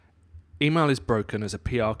Email is broken as a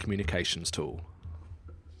PR communications tool.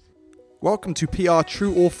 Welcome to PR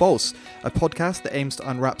True or False, a podcast that aims to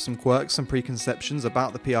unwrap some quirks and preconceptions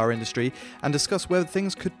about the PR industry and discuss whether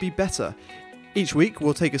things could be better. Each week,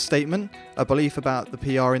 we'll take a statement, a belief about the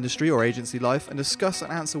PR industry or agency life, and discuss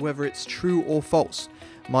and answer whether it's true or false.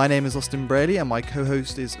 My name is Austin Braley, and my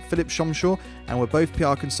co-host is Philip Shomshaw, and we're both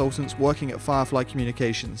PR consultants working at Firefly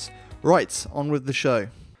Communications. Right, on with the show.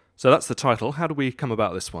 So that's the title. How do we come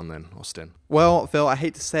about this one then, Austin? Well, Phil, I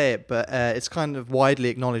hate to say it, but it's kind of widely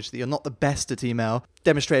acknowledged that you're not the best at email,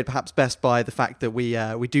 demonstrated perhaps best by the fact that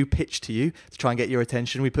we do pitch to you to try and get your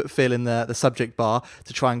attention. We put Phil in the subject bar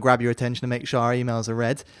to try and grab your attention and make sure our emails are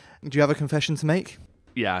read. Do you have a confession to make?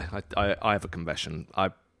 Yeah, I have a confession.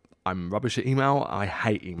 I'm rubbish at email. I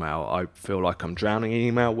hate email. I feel like I'm drowning in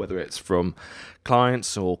email, whether it's from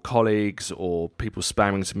clients or colleagues or people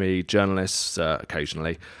spamming to me, journalists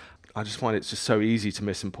occasionally. I just find it's just so easy to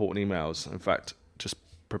miss important emails. In fact, just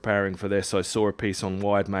preparing for this, I saw a piece on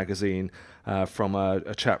Wired magazine from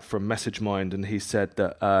a chap from MessageMind, and he said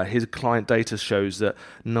that his client data shows that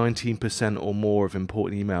 19% or more of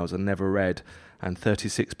important emails are never read, and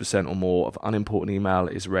 36% or more of unimportant email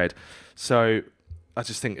is read. So I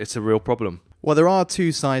just think it's a real problem. Well, there are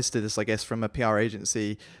two sides to this, I guess, from a PR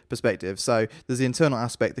agency perspective. So there's the internal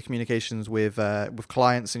aspect, the communications with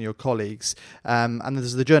clients and your colleagues, and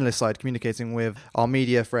there's the journalist side, communicating with our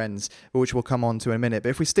media friends, which we'll come on to in a minute. But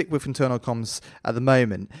if we stick with internal comms at the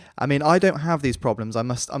moment, I mean, I don't have these problems, I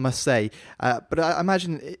must say. But I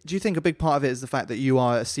imagine, do you think a big part of it is the fact that you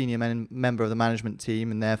are a senior member of the management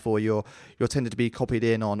team, and therefore you're tended to be copied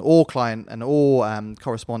in on all client and all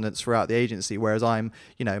correspondence throughout the agency, whereas I'm,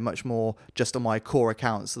 much more just on my core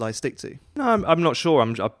accounts that I stick to? No, I'm not sure.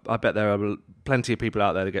 I bet there are plenty of people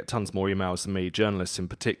out there that get tons more emails than me, journalists in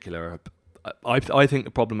particular. I think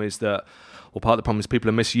the problem is that, or part of the problem is people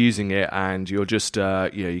are misusing it, and you're just,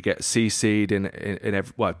 you get CC'd in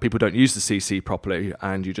every, well, people don't use the CC properly,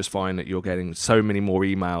 and you just find that you're getting so many more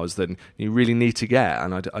emails than you really need to get.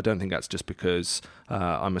 And I don't think that's just because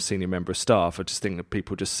I'm a senior member of staff. I just think that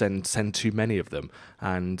people just send too many of them,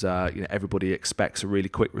 and everybody expects a really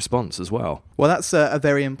quick response as well. Well, that's a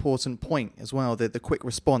very important point as well, the quick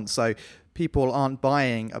response. So people aren't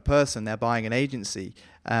buying a person, they're buying an agency.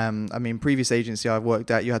 Previous agency I've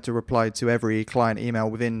worked at, you had to reply to every client email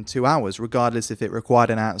within 2 hours, regardless if it required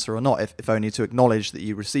an answer or not, if only to acknowledge that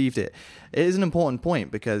you received it. It is an important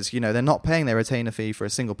point because, they're not paying their retainer fee for a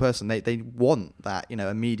single person. They want that,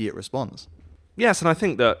 immediate response. Yes, and I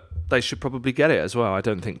think that they should probably get it as well. I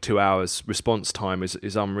don't think 2 hours response time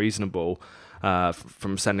is unreasonable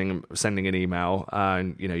from sending an email.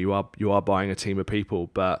 And you are buying a team of people,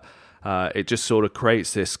 but it just sort of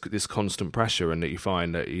creates this constant pressure, and that you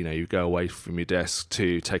find that you go away from your desk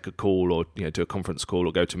to take a call or do a conference call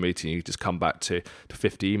or go to a meeting, you just come back to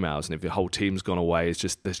 50 emails, and if your whole team's gone away,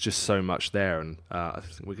 there's just so much there, and I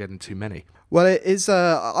think we're getting too many. Well, it is.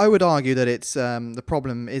 I would argue that it's the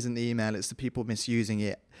problem isn't the email; it's the people misusing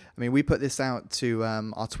it. I mean, we put this out to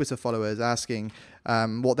our Twitter followers asking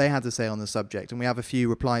what they had to say on the subject, and we have a few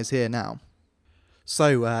replies here now.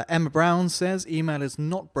 So, Emma Brown says, email is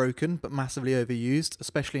not broken, but massively overused,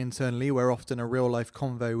 especially internally, where often a real-life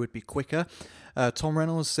convo would be quicker. Tom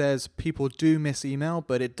Reynolds says, people do miss email,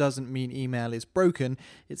 but it doesn't mean email is broken.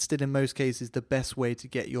 It's still, in most cases, the best way to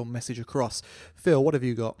get your message across. Phil, what have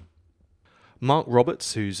you got? Mark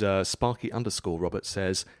Roberts, who's Sparky_Roberts,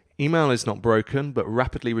 says, email is not broken, but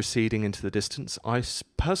rapidly receding into the distance. I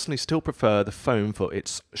personally still prefer the phone for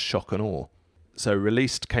its shock and awe. So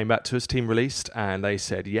Released came back to us, Team Released, and they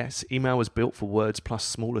said, yes, email was built for words plus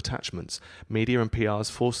small attachments. Media and PR is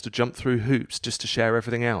forced to jump through hoops just to share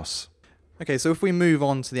everything else. Okay, so if we move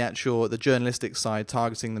on to the journalistic side,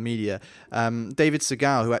 targeting the media, David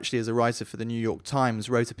Segal, who actually is a writer for the New York Times,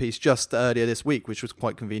 wrote a piece just earlier this week, which was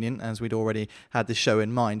quite convenient, as we'd already had this show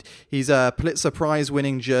in mind. He's a Pulitzer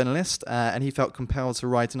Prize-winning journalist, and he felt compelled to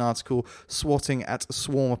write an article swatting at a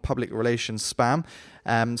swarm of public relations spam.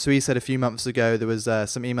 So he said a few months ago there was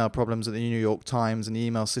some email problems at the New York Times, and the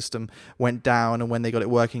email system went down, and when they got it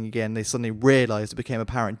working again, they suddenly realised it became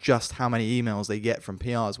apparent just how many emails they get from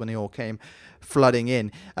PRs when they all came flooding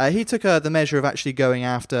in. He took the measure of actually going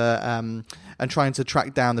after and trying to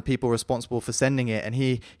track down the people responsible for sending it, and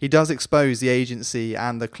he does expose the agency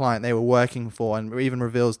and the client they were working for, and even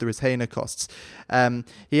reveals the retainer costs.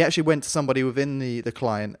 He actually went to somebody within the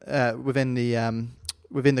client, within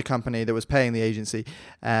the company that was paying the agency,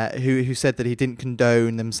 who said that he didn't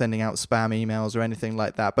condone them sending out spam emails or anything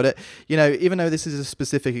like that. But even though this is a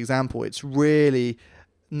specific example, it's really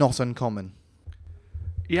not uncommon.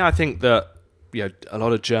 Yeah, I think that a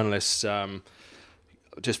lot of journalists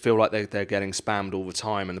just feel like they're getting spammed all the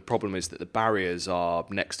time, and the problem is that the barriers are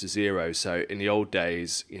next to zero. So in the old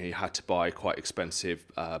days, you had to buy quite expensive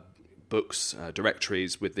books,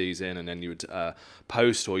 directories with these in, and then you would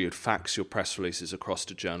post or you'd fax your press releases across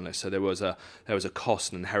to journalists. So there was a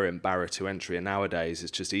cost and inherent barrier to entry, and nowadays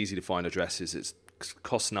it's just easy to find addresses. It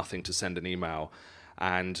costs nothing to send an email,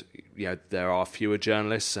 and there are fewer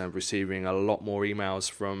journalists receiving a lot more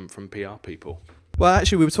emails from PR people. Well,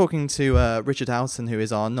 actually, we were talking to Richard Houghton, who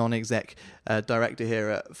is our non-exec director here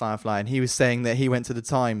at Firefly, and he was saying that he went to the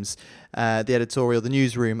Times, the editorial, the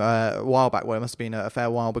newsroom, a while back. Well, it must have been a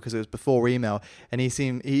fair while because it was before email, and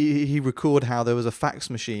he recalled how there was a fax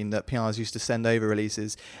machine that PRs used to send over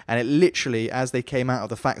releases, and it literally, as they came out of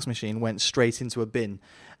the fax machine, went straight into a bin.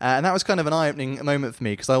 And that was kind of an eye-opening moment for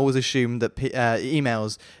me, because I always assumed that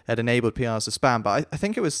emails had enabled PRs to spam, but I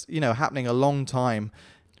think it was happening a long time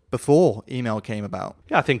before email came about.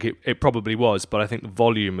 Yeah, I think it probably was, but I think the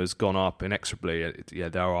volume has gone up inexorably.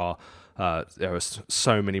 There are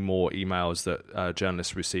so many more emails that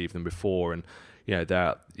journalists receive than before, and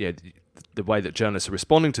the way that journalists are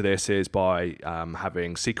responding to this is by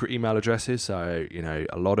having secret email addresses. So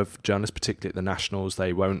a lot of journalists, particularly at the nationals,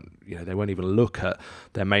 they won't even look at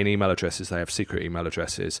their main email addresses. They have secret email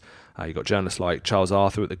addresses. You've got journalists like Charles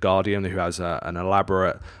Arthur at The Guardian, who has an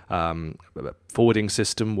elaborate forwarding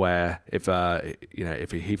system where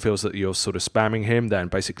if he feels that you're sort of spamming him, then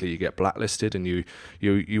basically you get blacklisted and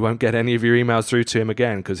you won't get any of your emails through to him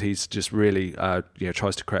again, because he's just really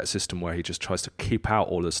tries to create a system where he just tries to keep out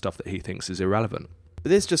all the stuff that he thinks is irrelevant. But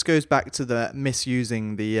this just goes back to the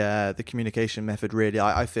misusing the communication method, really,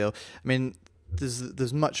 I feel. I mean,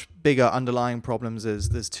 there's much bigger underlying problems.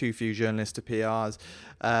 There's too few journalists to PRs.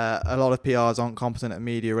 A lot of PRs aren't competent at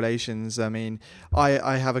media relations. I mean,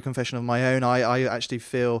 I have a confession of my own. I actually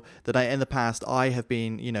feel that in the past I have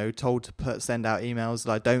been told to send out emails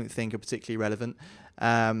that I don't think are particularly relevant.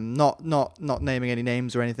 Not naming any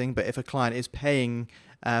names or anything, but if a client is paying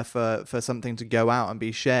for something to go out and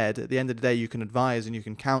be shared, at the end of the day you can advise and you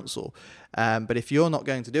can counsel, but if you're not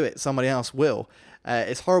going to do it, somebody else will.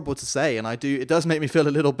 It's horrible to say, and it does make me feel a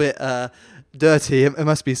little bit dirty, it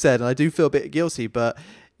must be said, and I do feel a bit guilty, but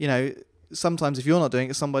sometimes if you're not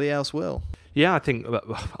doing it, somebody else will. Yeah, I think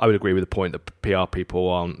I would agree with the point that PR people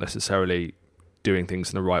aren't necessarily doing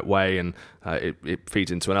things in the right way, and it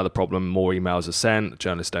feeds into another problem. More emails are sent,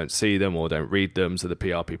 journalists don't see them or don't read them, so the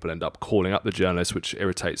PR people end up calling up the journalists, which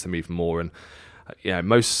irritates them even more. And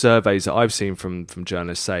most surveys that I've seen from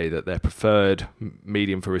journalists say that their preferred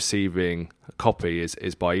medium for receiving copy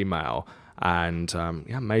is by email. And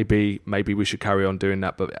maybe we should carry on doing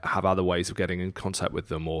that, but have other ways of getting in contact with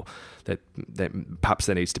them, or that perhaps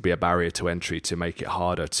there needs to be a barrier to entry to make it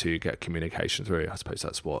harder to get communication through. I suppose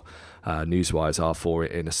that's what newswires are for,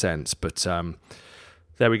 it in a sense. But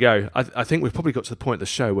there we go. I think we've probably got to the point of the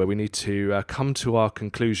show where we need to come to our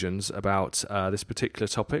conclusions about this particular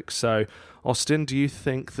topic. So, Austin, do you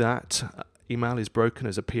think that email is broken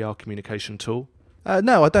as a PR communication tool?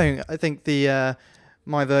 No, I don't. I think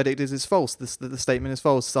my verdict is it's false. The statement is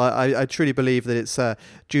false. I truly believe that it's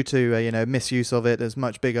due to misuse of it. There's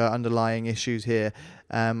much bigger underlying issues here.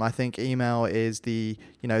 I think email is the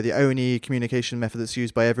only communication method that's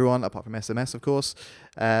used by everyone, apart from SMS, of course.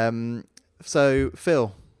 So,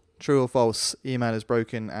 Phil, true or false? Email is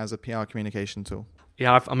broken as a PR communication tool.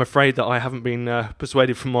 Yeah, I'm afraid that I haven't been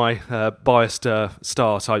persuaded from my biased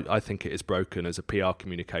start. I think it is broken as a PR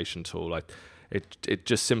communication tool. It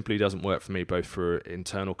just simply doesn't work for me, both for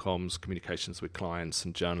internal comms, communications with clients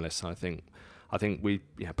and journalists. I think we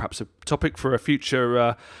perhaps a topic for a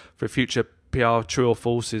future PR true or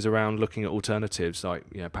false is around looking at alternatives, like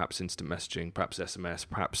perhaps instant messaging, perhaps SMS,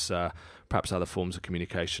 perhaps other forms of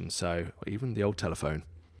communication. So even the old telephone.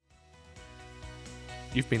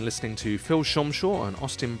 You've been listening to Phil Shomshaw and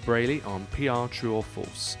Austin Braley on PR True or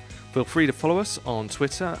False. Feel free to follow us on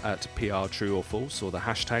Twitter at PR True or False, or the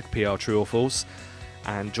hashtag PR True or False,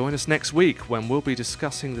 and join us next week when we'll be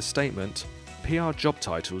discussing the statement, PR job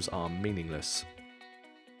titles are meaningless.